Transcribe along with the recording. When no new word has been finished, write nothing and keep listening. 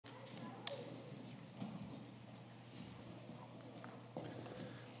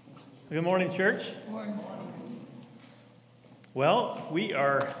Good morning, church. Well, we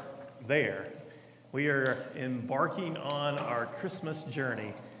are there. We are embarking on our Christmas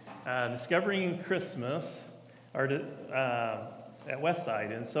journey, discovering Christmas at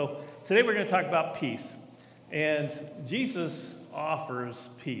Westside. And so today we're going to talk about peace. And Jesus offers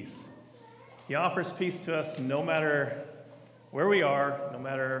peace. He offers peace to us no matter where we are, no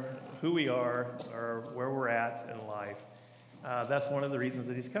matter who we are, or where we're at in life. That's one of the reasons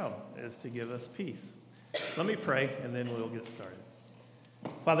that he's come, is to give us peace. Let me pray, and then we'll get started.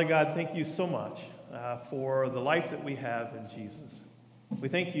 Father God, thank you so much for the life that we have in Jesus. We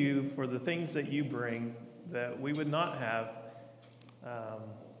thank you for the things that you bring that we would not have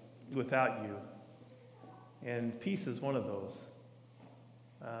without you. And peace is one of those.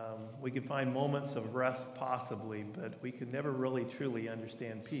 We could find moments of rest possibly, but we could never really truly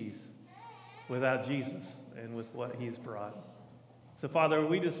understand peace without Jesus and with what he's brought. So, Father,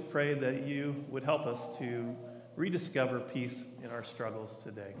 we just pray that you would help us to rediscover peace in our struggles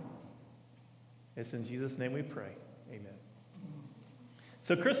today. It's in Jesus' name we pray. Amen.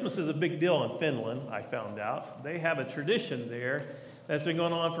 So Christmas is a big deal in Finland, I found out. They have a tradition there that's been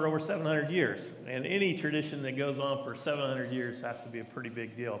going on for over 700 years. And any tradition that goes on for 700 years has to be a pretty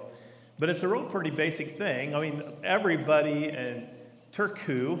big deal. But it's a real pretty basic thing. I mean, everybody in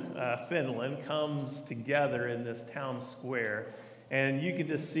Turku, Finland, comes together in this town square, and you can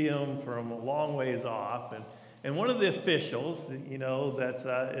just see them from a long ways off. And one of the officials,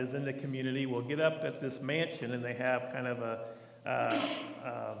 that is in the community will get up at this mansion, and they have kind of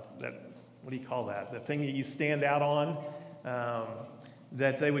what do you call that? The thing that you stand out on,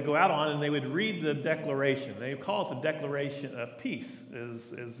 that they would go out on, and they would read the declaration. They call it the Declaration of Peace,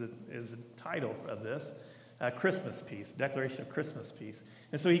 is the title of this. Christmas peace, Declaration of Christmas peace.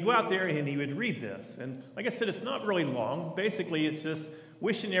 And so he'd go out there and he would read this. And like I said, it's not really long. Basically, it's just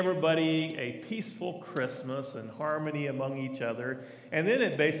wishing everybody a peaceful Christmas and harmony among each other. And then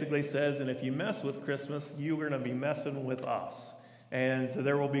it basically says, and if you mess with Christmas, you're going to be messing with us. And so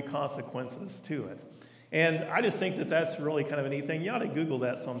there will be consequences to it. And I just think that that's really kind of a neat thing. You ought to Google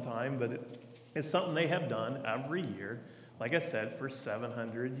that sometime, but it's something they have done every year, like I said, for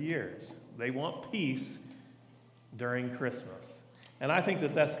 700 years. They want peace during Christmas. And I think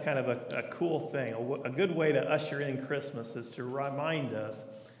that that's kind of a cool thing. A good way to usher in Christmas is to remind us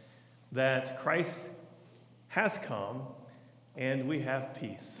that Christ has come and we have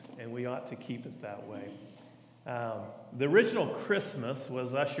peace, and we ought to keep it that way. The original Christmas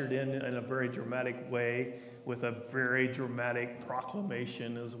was ushered in a very dramatic way with a very dramatic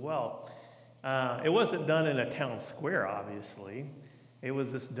proclamation as well. It wasn't done in a town square, obviously. It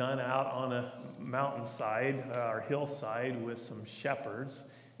was just done out on a mountainside or hillside with some shepherds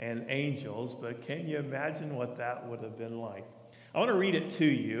and angels. But can you imagine what that would have been like? I want to read it to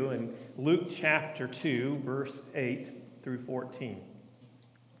you in Luke chapter 2, verse 8 through 14.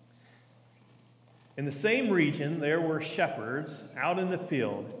 In the same region, there were shepherds out in the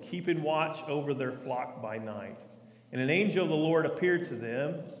field, keeping watch over their flock by night. And an angel of the Lord appeared to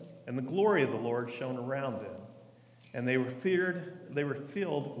them, and the glory of the Lord shone around them. And they were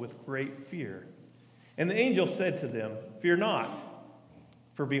filled with great fear. And the angel said to them, "Fear not,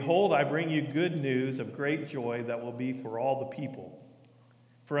 for behold, I bring you good news of great joy that will be for all the people.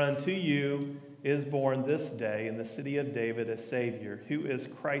 For unto you is born this day in the city of David a Savior, who is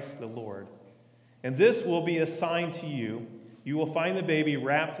Christ the Lord. And this will be a sign to you. You will find the baby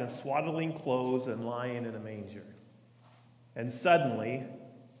wrapped in swaddling clothes and lying in a manger." And suddenly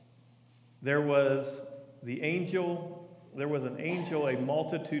there was an angel, a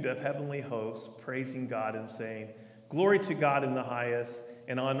multitude of heavenly hosts, praising God and saying, "Glory to God in the highest,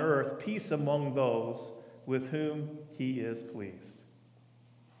 and on earth peace among those with whom he is pleased."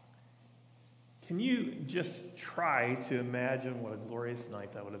 Can you just try to imagine what a glorious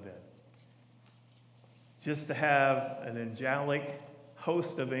night that would have been? Just to have an angelic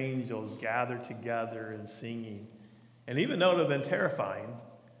host of angels gathered together and singing. And even though it would have been terrifying,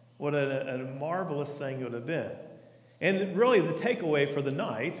 what a marvelous thing it would have been. And really the takeaway for the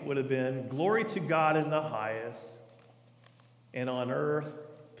night would have been glory to God in the highest, and on earth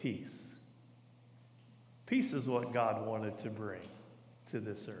peace. Peace is what God wanted to bring to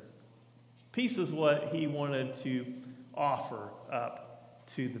this earth. Peace is what he wanted to offer up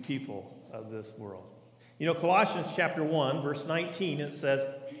to the people of this world. Colossians chapter 1, verse 19, it says,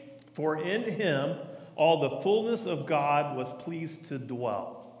 "For in him all the fullness of God was pleased to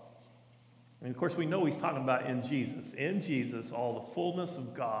dwell." And of course, we know he's talking about in Jesus. In Jesus, all the fullness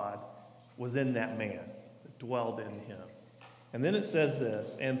of God was in that man that dwelled in him. And then it says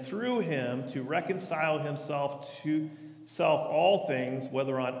this, "And through him to reconcile himself to himself all things,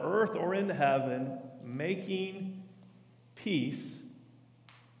 whether on earth or in heaven, making peace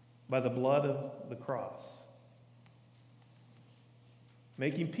by the blood of the cross.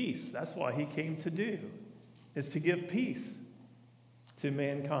 Making peace. That's what he came to do, is to give peace to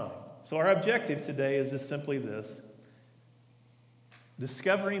mankind. So our objective today is just simply this: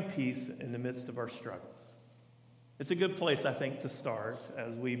 discovering peace in the midst of our struggles. It's a good place, I think, to start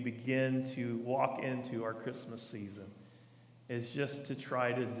as we begin to walk into our Christmas season, is just to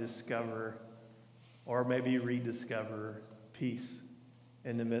try to discover or maybe rediscover peace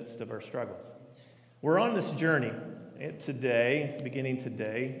in the midst of our struggles. We're on this journey today, beginning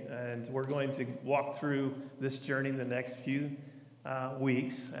today, and we're going to walk through this journey in the next few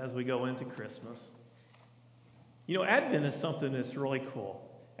weeks as we go into Christmas. You know, Advent is something that's really cool.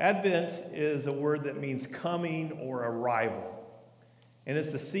 Advent is a word that means coming or arrival. And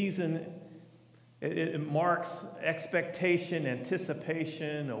it's the season, it marks expectation,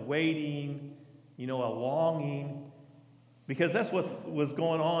 anticipation, a waiting, a longing. Because that's what was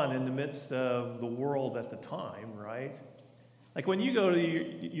going on in the midst of the world at the time, right? Like when you go to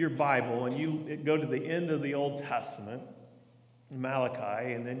your Bible and you go to the end of the Old Testament,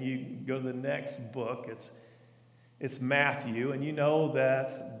 Malachi, and then you go to the next book, it's Matthew, and you know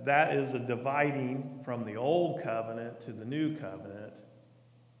that is a dividing from the Old Covenant to the New Covenant.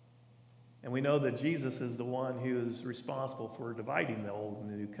 And we know that Jesus is the one who is responsible for dividing the Old and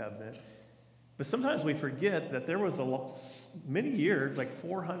the New Covenant. But sometimes we forget that there was many years, like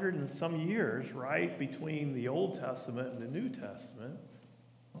 400 and some years, right, between the Old Testament and the New Testament,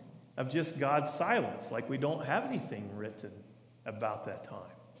 of just God's silence, like we don't have anything written about that time.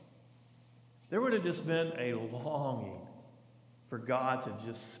 There would have just been a longing for God to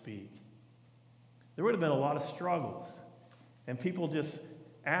just speak. There would have been a lot of struggles and people just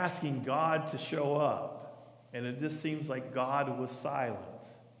asking God to show up. And it just seems like God was silent.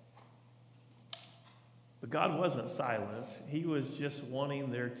 But God wasn't silent. He was just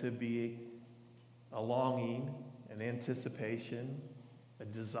wanting there to be a longing, an anticipation, a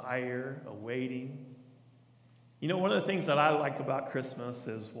desire, a waiting. One of the things that I like about Christmas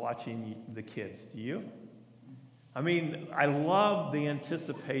is watching the kids. Do you? I mean, I love the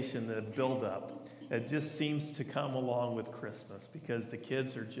anticipation, the build-up. It just seems to come along with Christmas because the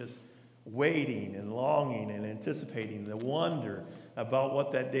kids are just waiting and longing and anticipating the wonder about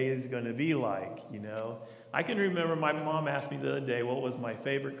what that day is going to be like, I can remember my mom asked me the other day what was my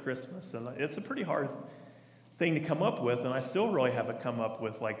favorite Christmas, and it's a pretty hard thing to come up with, and I still really haven't come up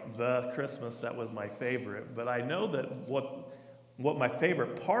with like the Christmas that was my favorite. But I know that what my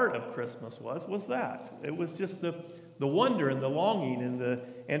favorite part of Christmas was that. It was just the wonder and the longing and the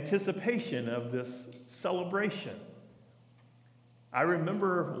anticipation of this celebration. I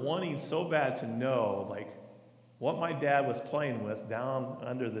remember wanting so bad to know like what my dad was playing with down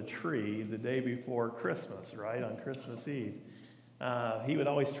under the tree the day before Christmas, right, on Christmas Eve. He would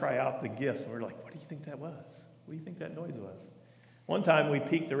always try out the gifts, and we were like, what do you think that was? What do you think that noise was? One time we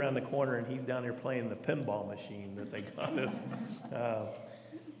peeked around the corner, and he's down there playing the pinball machine that they got us.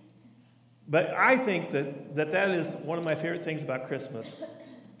 But I think that is one of my favorite things about Christmas.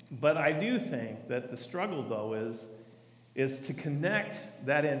 But I do think that the struggle, though, is to connect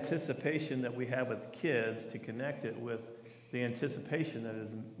that anticipation that we have with the kids, to connect it with the anticipation that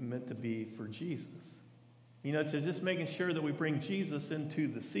is meant to be for Jesus. To just making sure that we bring Jesus into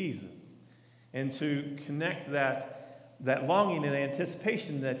the season and to connect that longing and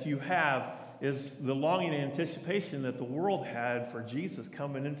anticipation that you have is the longing and anticipation that the world had for Jesus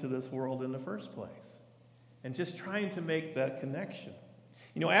coming into this world in the first place. And just trying to make that connection.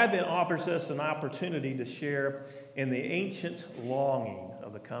 Advent offers us an opportunity to share in the ancient longing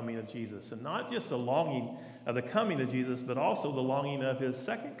of the coming of Jesus. And not just the longing of the coming of Jesus, but also the longing of his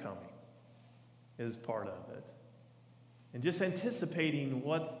second coming is part of it. And just anticipating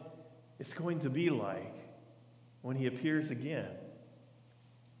what it's going to be like when he appears again.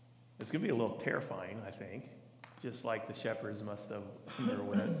 It's going to be a little terrifying, I think, just like the shepherds must have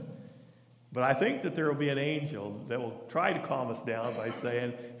underwent. But I think that there will be an angel that will try to calm us down by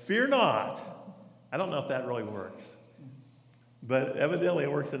saying, fear not. I don't know if that really works. But evidently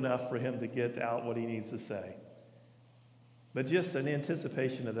it works enough for him to get out what he needs to say. But just an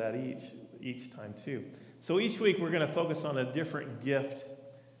anticipation of that each time too. So each week we're going to focus on a different gift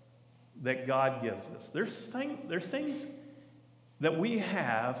that God gives us. There's things that we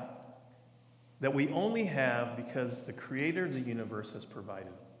have that we only have because the creator of the universe has provided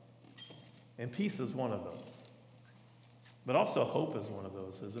them. And peace is one of those. But also hope is one of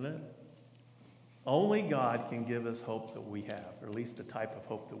those, isn't it? Only God can give us hope that we have, or at least the type of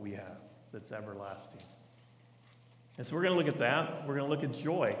hope that we have that's everlasting. And so we're going to look at that. We're going to look at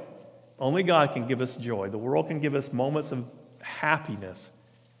joy. Only God can give us joy. The world can give us moments of happiness,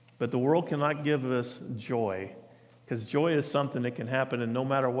 but the world cannot give us joy, because joy is something that can happen in no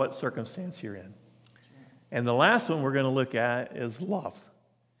matter what circumstance you're in. And the last one we're going to look at is love.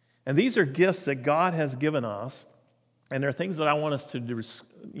 And these are gifts that God has given us, and they're things that I want us to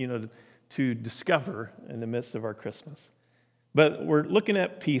discover in the midst of our Christmas. But we're looking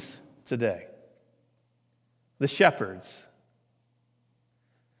at peace today. The shepherds.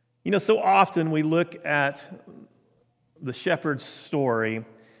 So often we look at the shepherd's story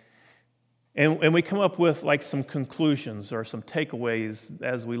and we come up with like some conclusions or some takeaways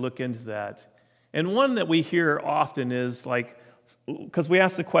as we look into that. And one that we hear often is like, because we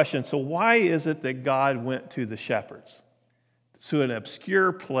ask the question, so why is it that God went to the shepherds, to an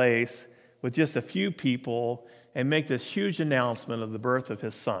obscure place with just a few people, and make this huge announcement of the birth of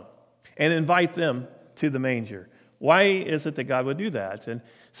his son and invite them to the manger? Why is it that God would do that? And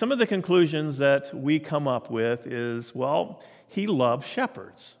some of the conclusions that we come up with is, well, he loved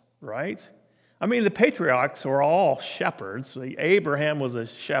shepherds, right? I mean, the patriarchs were all shepherds. Abraham was a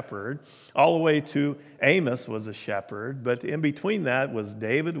shepherd, all the way to Amos was a shepherd, but in between that was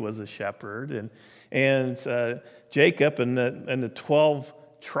David was a shepherd, and Jacob and the 12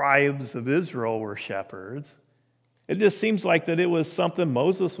 tribes of Israel were shepherds. It just seems like that it was something,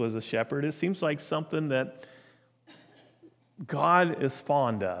 Moses was a shepherd. It seems like something that God is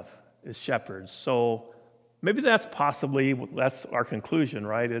fond of, is shepherds. So maybe that's our conclusion,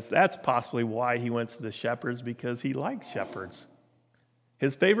 right? That's possibly why he went to the shepherds, because he liked shepherds.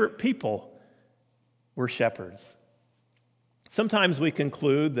 His favorite people were shepherds. Sometimes we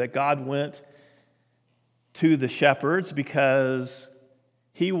conclude that God went to the shepherds because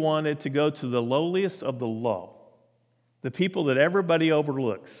he wanted to go to the lowliest of the low, the people that everybody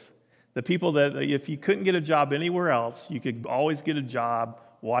overlooks. The people that if you couldn't get a job anywhere else, you could always get a job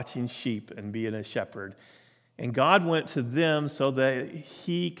watching sheep and being a shepherd. And God went to them so that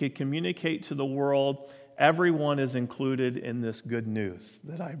he could communicate to the world, everyone is included in this good news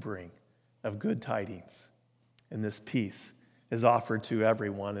that I bring of good tidings. And this peace is offered to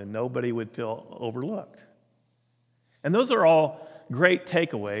everyone, and nobody would feel overlooked. And those are all great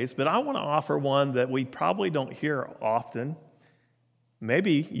takeaways, but I want to offer one that we probably don't hear often.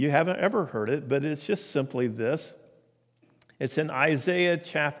 Maybe you haven't ever heard it, but it's just simply this. It's in Isaiah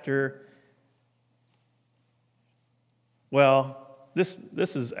chapter, this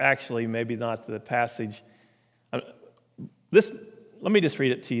is actually maybe not the passage. Let me just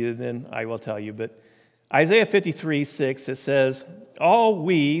read it to you, and then I will tell you. But Isaiah 53:6, it says, "All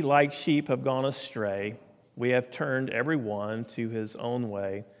we like sheep have gone astray. We have turned every one to his own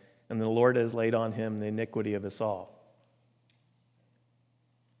way, and the Lord has laid on him the iniquity of us all."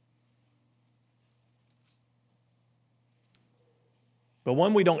 But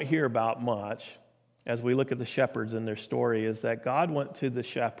one we don't hear about much as we look at the shepherds and their story is that God went to the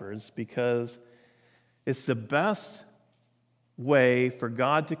shepherds because it's the best way for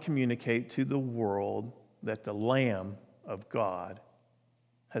God to communicate to the world that the Lamb of God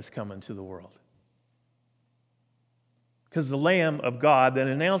has come into the world. Because the Lamb of God, that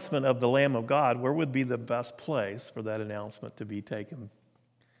announcement of the Lamb of God, where would be the best place for that announcement to be taken?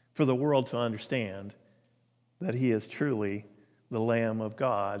 For the world to understand that he is truly the Lamb of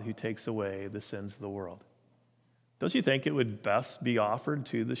God who takes away the sins of the world. Don't you think it would best be offered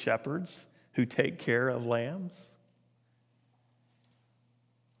to the shepherds who take care of lambs?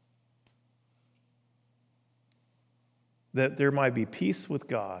 That there might be peace with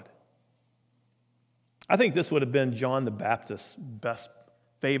God. I think this would have been John the Baptist's best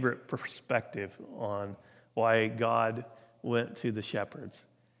favorite perspective on why God went to the shepherds.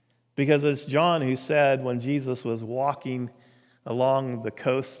 Because it's John who said when Jesus was walking along the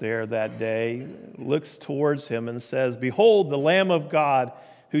coast there that day, looks towards him and says, "Behold, the Lamb of God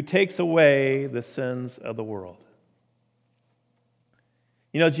who takes away the sins of the world."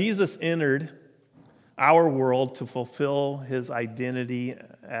 Jesus entered our world to fulfill his identity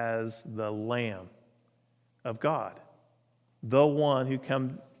as the Lamb of God, the one who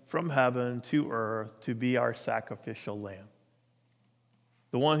came from heaven to earth to be our sacrificial lamb,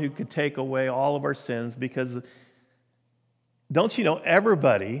 the one who could take away all of our sins. Because don't you know,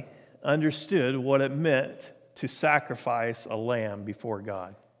 everybody understood what it meant to sacrifice a lamb before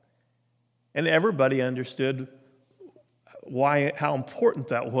God. And everybody understood how important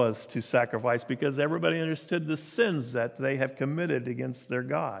that was to sacrifice, because everybody understood the sins that they have committed against their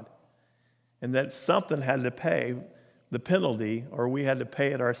God. And that something had to pay the penalty, or we had to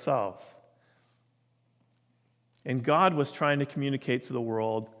pay it ourselves. And God was trying to communicate to the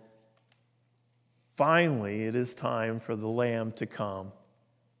world Finally, it is time for the Lamb to come,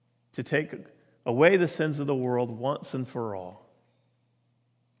 to take away the sins of the world once and for all.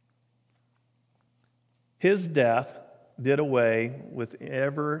 His death did away with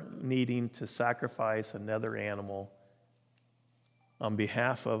ever needing to sacrifice another animal on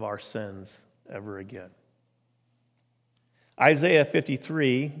behalf of our sins ever again. Isaiah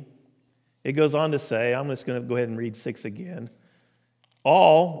 53, it goes on to say, I'm just going to go ahead and read 6 again.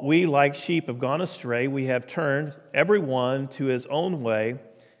 All we like sheep have gone astray. We have turned every one to his own way,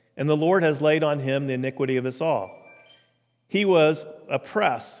 and the Lord has laid on him the iniquity of us all. He was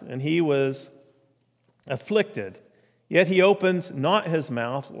oppressed, and he was afflicted. Yet he opened not his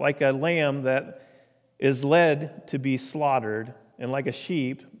mouth, like a lamb that is led to be slaughtered, and like a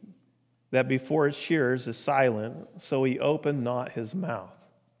sheep that before its shearers is silent, so he opened not his mouth.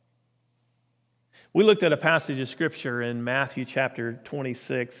 We looked at a passage of Scripture in Matthew chapter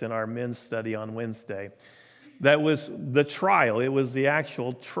 26 in our men's study on Wednesday. That was the trial. It was the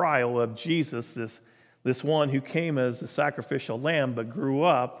actual trial of Jesus, this one who came as a sacrificial lamb but grew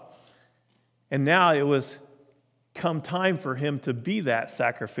up. And now it was come time for him to be that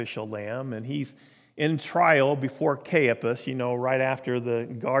sacrificial lamb. And he's in trial before Caiaphas, right after the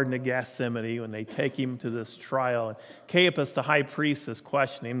Garden of Gethsemane, when they take him to this trial. And Caiaphas, the high priest, is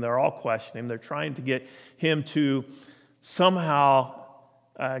questioning him. They're all questioning him. They're trying to get him to somehow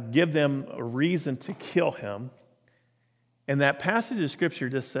give them a reason to kill him. And that passage of Scripture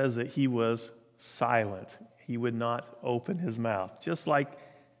just says that he was silent. He would not open his mouth, just like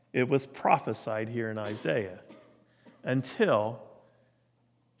it was prophesied here in Isaiah, until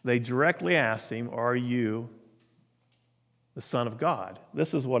they directly asked him, "Are you the Son of God?"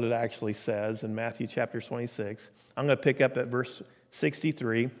 This is what it actually says in Matthew chapter 26. I'm going to pick up at verse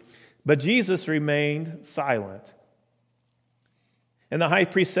 63. But Jesus remained silent. And the high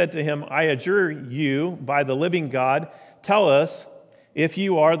priest said to him, "I adjure you by the living God, tell us if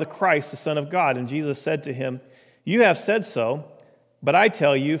you are the Christ, the Son of God." And Jesus said to him, "You have said so, but I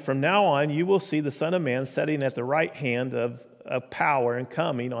tell you, from now on you will see the Son of Man sitting at the right hand of power and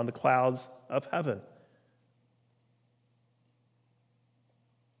coming on the clouds of heaven."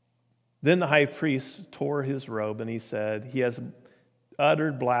 Then the high priest tore his robe and he said, "He has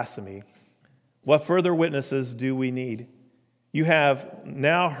uttered blasphemy. What further witnesses do we need? You have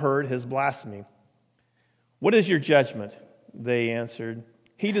now heard his blasphemy. What is your judgment?" They answered.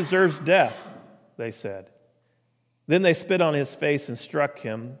 "He deserves death," they said. Then they spit on his face and struck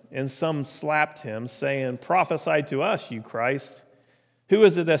him, and some slapped him, saying, "Prophesy to us, you Christ. Who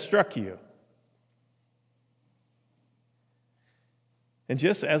is it that struck you?" And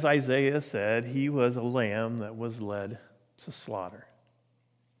just as Isaiah said, he was a lamb that was led to slaughter.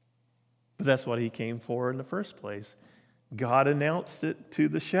 But that's what he came for in the first place. God announced it to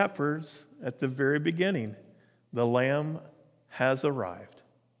the shepherds at the very beginning. The lamb has arrived.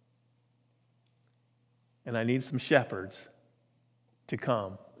 And I need some shepherds to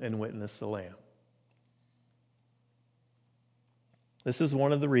come and witness the Lamb. This is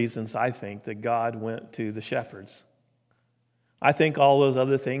one of the reasons I think that God went to the shepherds. I think all those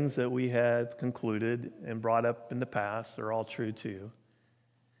other things that we have concluded and brought up in the past are all true too.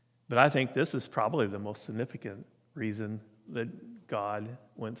 But I think this is probably the most significant reason that God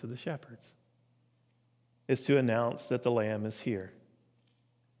went to the shepherds, is to announce that the Lamb is here.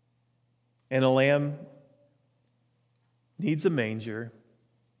 And a lamb needs a manger,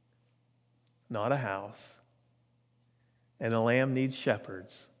 not a house. And a lamb needs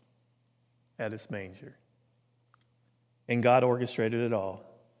shepherds at its manger. And God orchestrated it all.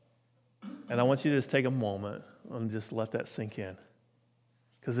 And I want you to just take a moment and just let that sink in.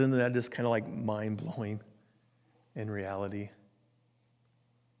 Because then that just kind of like mind-blowing in reality.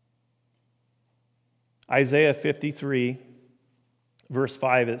 Isaiah 53, verse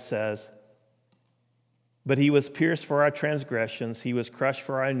 5, it says, "But he was pierced for our transgressions, he was crushed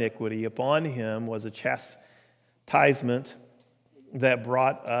for our iniquity. Upon him was a chastisement that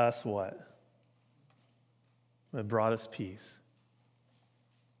brought us" what? That brought us peace.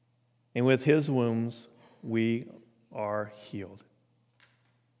 "And with his wounds we are healed."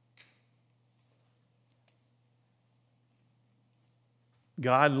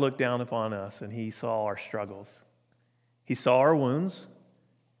 God looked down upon us and he saw our struggles. He saw our wounds.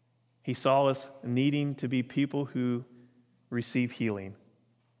 He saw us needing to be people who receive healing.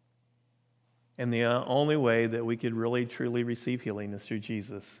 And the only way that we could really, truly receive healing is through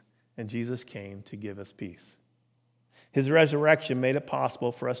Jesus. And Jesus came to give us peace. His resurrection made it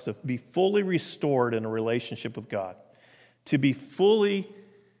possible for us to be fully restored in a relationship with God, to be fully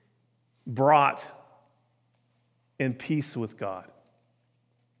brought in peace with God.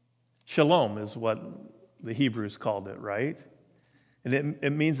 Shalom is what the Hebrews called it, right? And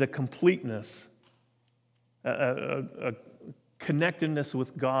it means a completeness, a connectedness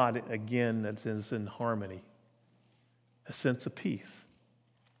with God again that is in harmony, a sense of peace.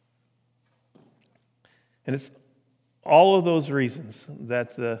 And it's all of those reasons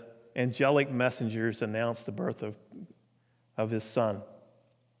that the angelic messengers announced the birth of his son.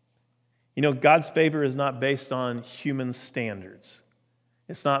 You know, God's favor is not based on human standards.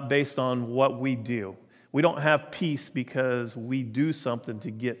 It's not based on what we do. We don't have peace because we do something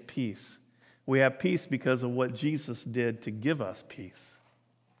to get peace. We have peace because of what Jesus did to give us peace.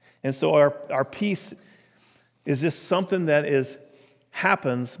 And so our peace is just something that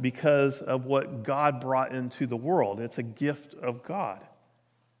happens because of what God brought into the world. It's a gift of God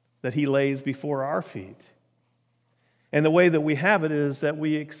that he lays before our feet. And the way that we have it is that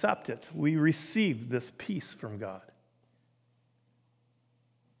we accept it. We receive this peace from God.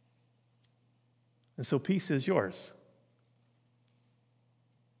 And so peace is yours.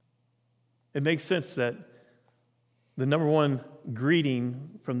 It makes sense that the number one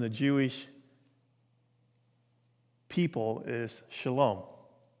greeting from the Jewish people is shalom,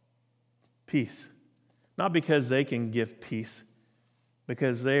 peace. Not because they can give peace,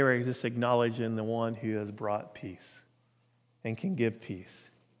 because they are just acknowledging the one who has brought peace and can give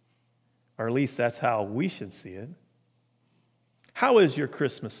peace. Or at least that's how we should see it. How is your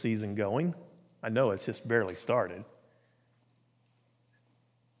Christmas season going? I know it's just barely started.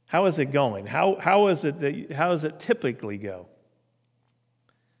 How is it going? How does it typically go?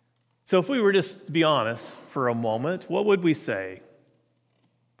 So if we were just to be honest for a moment, what would we say?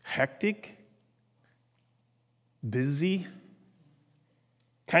 Hectic? Busy?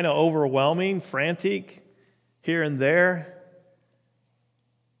 Kind of overwhelming? Frantic? Here and there?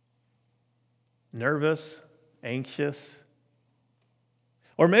 Nervous? Anxious?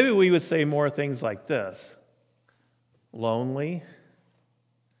 Or maybe we would say more things like this: lonely,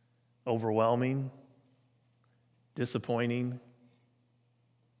 overwhelming, disappointing,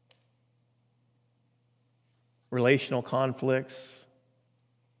 relational conflicts,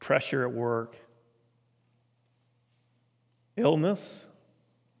 pressure at work, illness,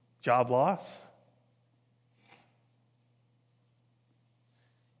 job loss.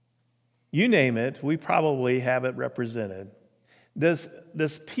 You name it, we probably have it represented.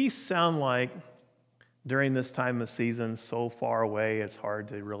 Does peace sound like, during this time of season, so far away it's hard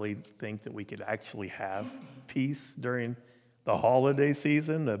to really think that we could actually have peace during the holiday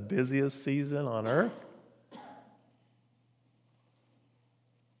season, the busiest season on earth?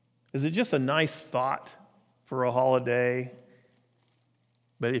 Is it just a nice thought for a holiday?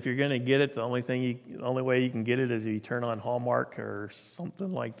 But if you're going to get it, the only way you can get it is if you turn on Hallmark or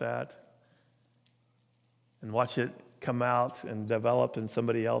something like that and watch it come out and develop in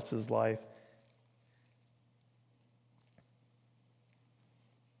somebody else's life.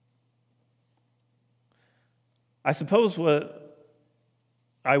 I suppose what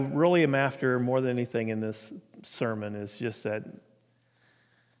I really am after more than anything in this sermon is just that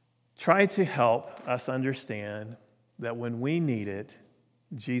try to help us understand that when we need it,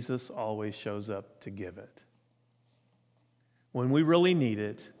 Jesus always shows up to give it. When we really need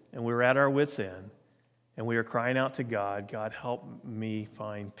it and we're at our wits' end and we are crying out to God, God, help me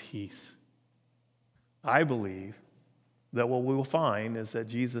find peace. I believe that what we will find is that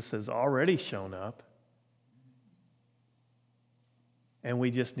Jesus has already shown up, and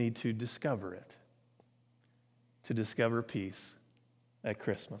we just need to discover it, to discover peace at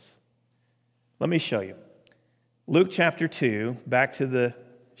Christmas. Let me show you. Luke chapter 2, back to the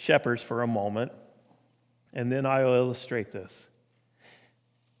shepherds for a moment, and then I'll illustrate this.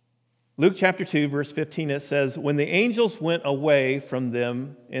 Luke chapter 2, verse 15, it says, when the angels went away from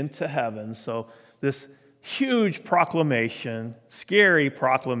them into heaven, so this huge proclamation, scary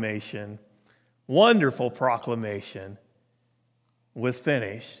proclamation, wonderful proclamation was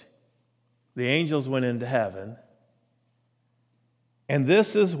finished. The angels went into heaven. And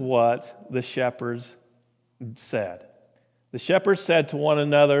this is what the shepherds said. The shepherds said to one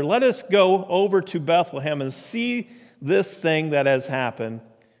another, let us go over to Bethlehem and see this thing that has happened,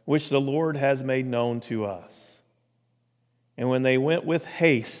 which the Lord has made known to us. And when they went with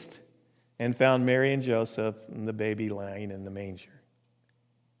haste and found Mary and Joseph and the baby lying in the manger.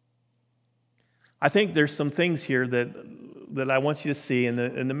 I think there's some things here that I want you to see, and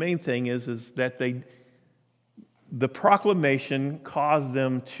the main thing is that the proclamation caused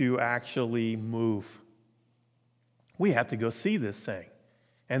them to actually move. We have to go see this thing.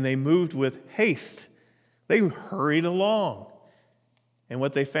 And they moved with haste. They hurried along. And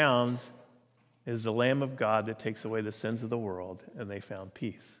what they found is the Lamb of God that takes away the sins of the world, and they found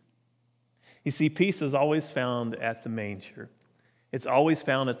peace. You see, peace is always found at the manger. It's always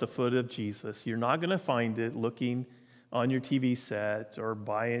found at the foot of Jesus. You're not going to find it looking on your TV set or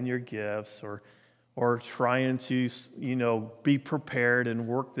buying your gifts or trying to, be prepared and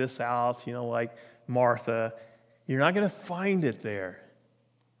work this out, like Martha. You're not going to find it there.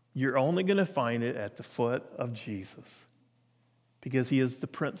 You're only going to find it at the foot of Jesus because he is the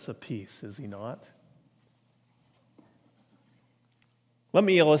Prince of Peace, is he not? Let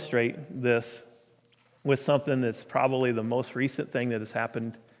me illustrate this with something that's probably the most recent thing that has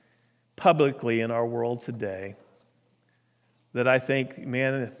happened publicly in our world today. That I think,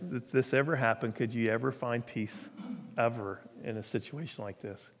 man, if this ever happened, could you ever find peace ever in a situation like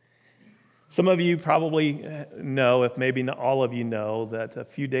this? Some of you probably know, if maybe not all of you know, that a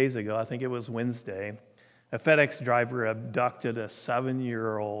few days ago, I think it was Wednesday, a FedEx driver abducted a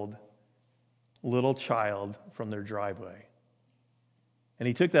 7-year-old little child from their driveway. And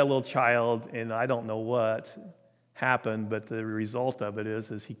he took that little child, and I don't know what happened, but the result of it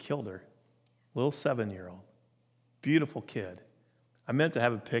is he killed her. Little 7-year-old. Beautiful kid. I meant to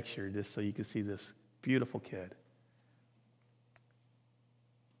have a picture just so you could see this beautiful kid.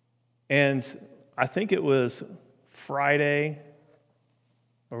 And I think it was Friday,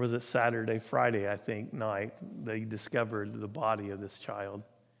 or was it Saturday? Friday, I think, night, they discovered the body of this child.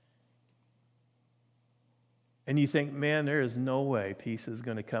 And you think, man, there is no way peace is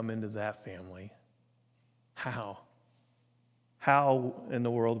going to come into that family. How? How in the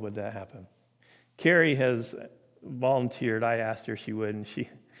world would that happen? Carrie has volunteered. I asked her if she would, and she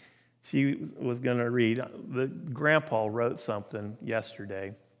was going to read. The grandpa wrote something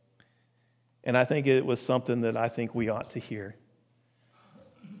yesterday, and I think it was something that I think we ought to hear.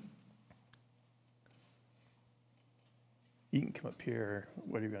 You can come up here.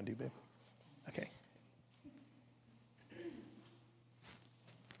 What are you going to do, babe? Okay.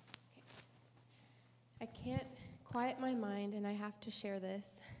 I can't quiet my mind, and I have to share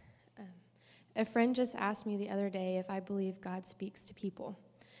this. A friend just asked me the other day if I believe God speaks to people.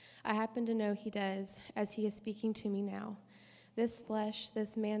 I happen to know he does, as he is speaking to me now. This flesh,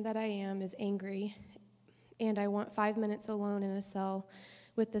 this man that I am, is angry, and I want 5 minutes alone in a cell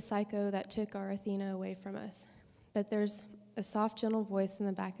with the psycho that took our Athena away from us. But there's a soft, gentle voice in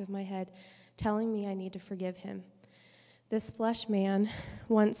the back of my head telling me I need to forgive him. This flesh man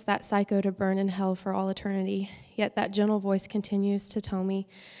wants that psycho to burn in hell for all eternity, yet that gentle voice continues to tell me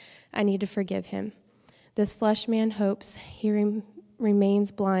I need to forgive him. This flesh man hopes he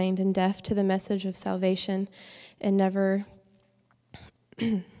remains blind and deaf to the message of salvation and never,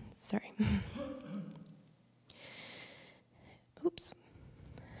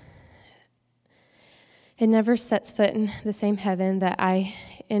 It never sets foot in the same heaven that I,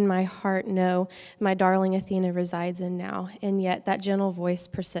 in my heart, know my darling Athena resides in now, and yet that gentle voice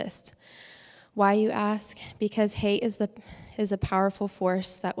persists. Why, you ask? Because hate is a powerful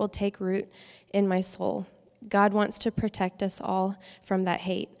force that will take root in my soul. God wants to protect us all from that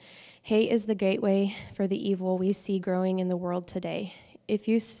hate. Hate is the gateway for the evil we see growing in the world today. If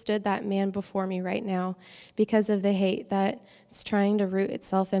you stood that man before me right now because of the hate that's trying to root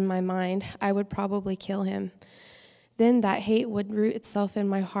itself in my mind, I would probably kill him. Then that hate would root itself in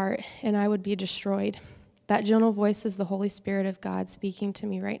my heart, and I would be destroyed. That gentle voice is the Holy Spirit of God speaking to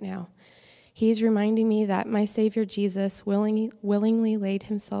me right now. He's reminding me that my Savior Jesus willingly laid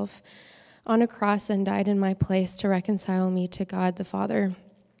himself on a cross and died in my place to reconcile me to God the Father,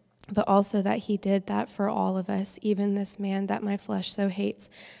 but also that he did that for all of us, even this man that my flesh so hates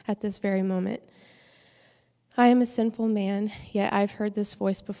at this very moment. I am a sinful man, yet I've heard this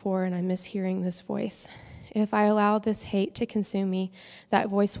voice before, and I miss hearing this voice. If I allow this hate to consume me, that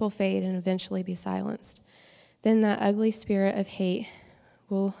voice will fade and eventually be silenced. Then that ugly spirit of hate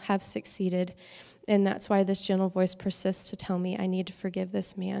will have succeeded, and that's why this gentle voice persists to tell me I need to forgive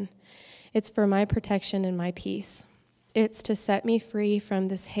this man. It's for my protection and my peace. It's to set me free from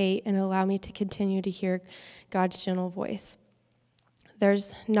this hate and allow me to continue to hear God's gentle voice.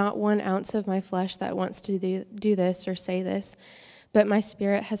 There's not 1 ounce of my flesh that wants to do this or say this, but my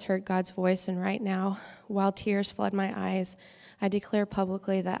spirit has heard God's voice, and right now, while tears flood my eyes, I declare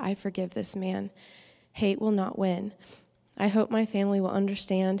publicly that I forgive this man. Hate will not win. I hope my family will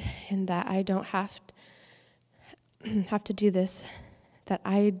understand and that I don't have to do this, that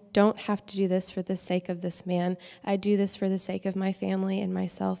I don't have to do this for the sake of this man. I do this for the sake of my family and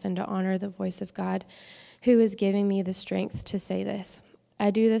myself and to honor the voice of God who is giving me the strength to say this.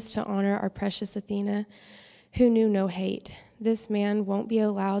 I do this to honor our precious Athena who knew no hate. This man won't be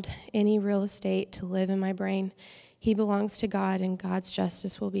allowed any real estate to live in my brain. He belongs to God, and God's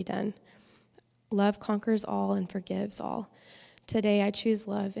justice will be done. Love conquers all and forgives all. Today I choose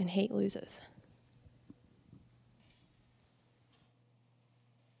love and hate loses.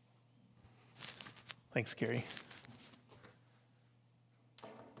 Thanks, Carrie.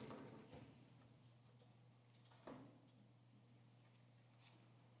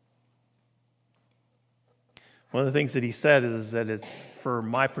 One of the things that he said is that it's for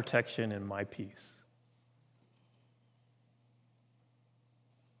my protection and my peace.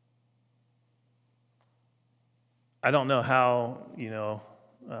 I don't know how,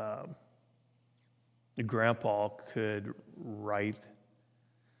 the grandpa could write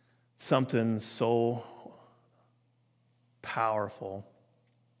something so powerful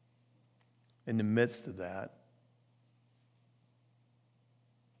in the midst of that.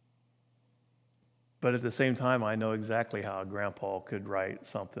 But at the same time, I know exactly how Grandpa could write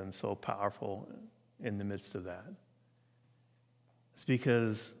something so powerful in the midst of that. It's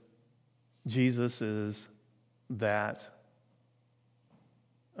because Jesus is that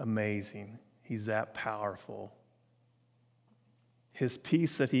amazing. He's that powerful. His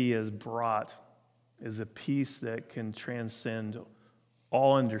peace that he has brought is a peace that can transcend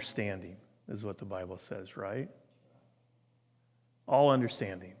all understanding, is what the Bible says, right? All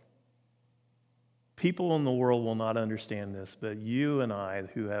understanding. People in the world will not understand this, but you and I,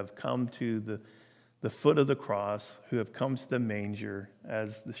 who have come to the foot of the cross, who have come to the manger,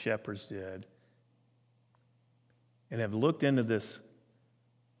 as the shepherds did, and have looked into this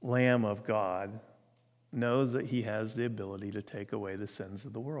Lamb of God, knows that he has the ability to take away the sins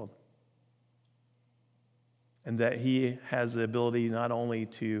of the world. And that he has the ability not only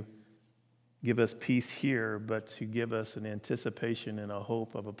to give us peace here, but to give us an anticipation and a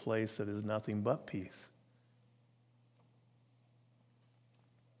hope of a place that is nothing but peace.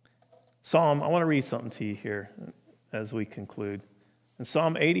 I want to read something to you here as we conclude. In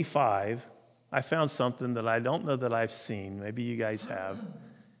Psalm 85, I found something that I don't know that I've seen. Maybe you guys have.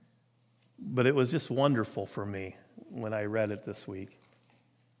 But it was just wonderful for me when I read it this week.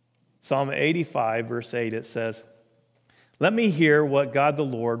 Psalm 85, verse 8, it says, "Let me hear what God the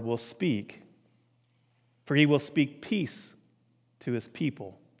Lord will speak, for he will speak peace to his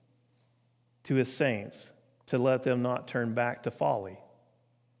people, to his saints, to let them not turn back to folly.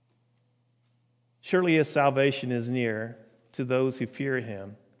 Surely his salvation is near to those who fear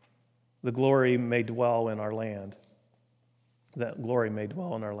him. The glory may dwell in our land. That glory may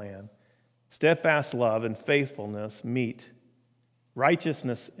dwell in our land. Steadfast love and faithfulness meet.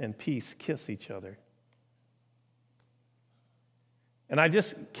 Righteousness and peace kiss each other." And I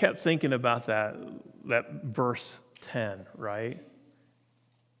just kept thinking about that verse 10, right?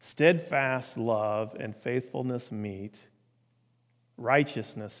 Steadfast love and faithfulness meet.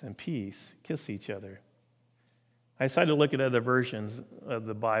 Righteousness and peace kiss each other. I decided to look at other versions of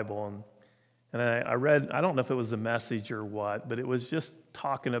the Bible, and I read, I don't know if it was the Message or what, but it was just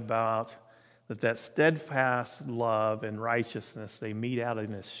talking about that steadfast love and righteousness, they meet out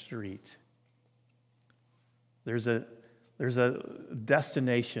in the street. There's a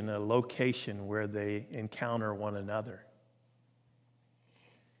destination, a location where they encounter one another.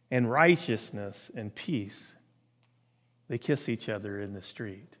 And righteousness and peace, they kiss each other in the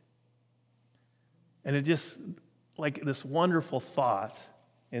street. And it just, like this wonderful thought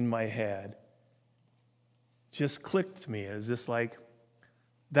in my head, just clicked to me. It was just like,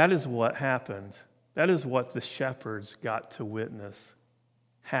 that is what happened. That is what the shepherds got to witness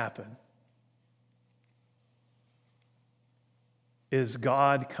happen. Is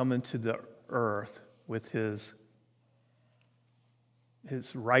God coming to the earth with his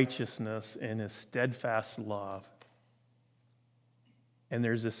righteousness and his steadfast love. And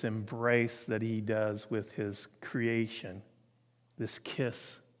there's this embrace that he does with his creation, this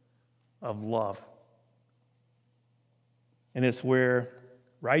kiss of love. And it's where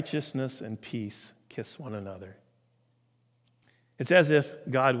righteousness and peace kiss one another. It's as if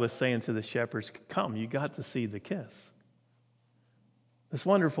God was saying to the shepherds, come, you got to see the kiss. This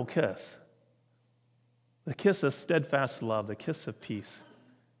wonderful kiss. The kiss of steadfast love, the kiss of peace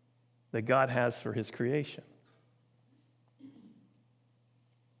that God has for his creation.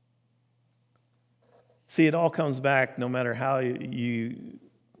 See, it all comes back, no matter how you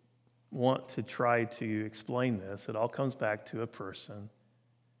want to try to explain this, it all comes back to a person,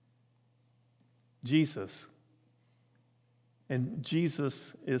 Jesus. And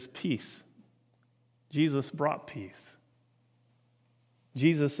Jesus is peace. Jesus brought peace.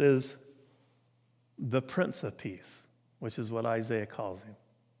 Jesus is the Prince of Peace, which is what Isaiah calls him.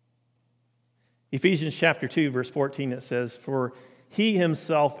 Ephesians chapter 2, verse 14, it says, "For he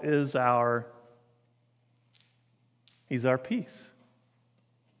himself is he's our peace."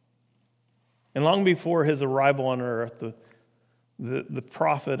 And long before his arrival on earth, The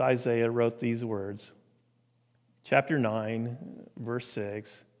prophet Isaiah wrote these words. Chapter 9, verse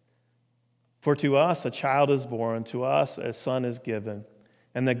 6. For to us a child is born, to us a son is given,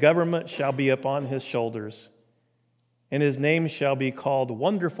 and the government shall be upon his shoulders. And his name shall be called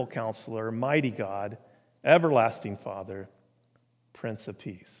Wonderful Counselor, Mighty God, Everlasting Father, Prince of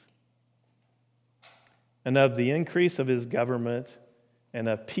Peace. And of the increase of his government and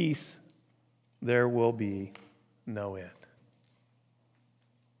of peace there will be no end.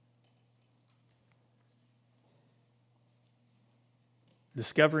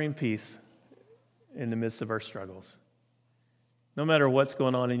 Discovering peace in the midst of our struggles. No matter what's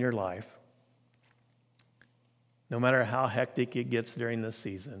going on in your life, no matter how hectic it gets during this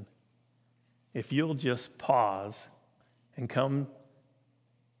season, if you'll just pause and come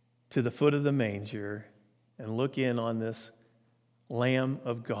to the foot of the manger and look in on this Lamb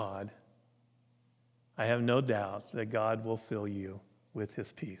of God, I have no doubt that God will fill you with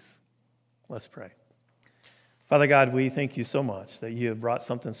his peace. Let's pray. Father God, we thank you so much that you have brought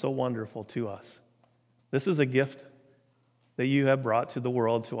something so wonderful to us. This is a gift that you have brought to the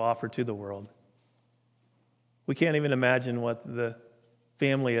world to offer to the world. We can't even imagine what the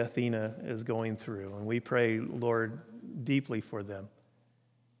family Athena is going through, and we pray, Lord, deeply for them.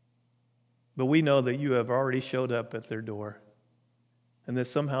 But we know that you have already showed up at their door, and that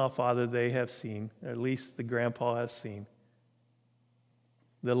somehow, Father, they have seen, or at least the grandpa has seen,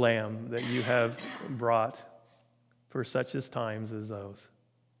 the Lamb that you have brought for such as times as those.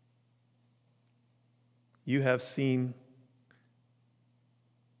 You have seen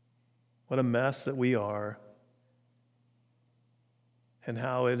what a mess that we are, and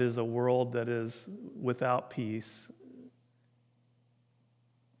how it is a world that is without peace,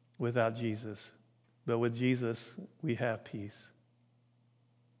 without Jesus. But with Jesus, we have peace.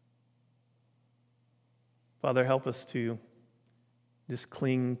 Father, help us to just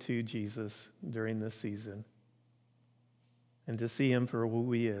cling to Jesus during this season and to see him for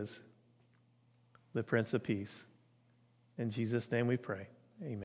who he is, the Prince of Peace. In Jesus' name we pray. Amen.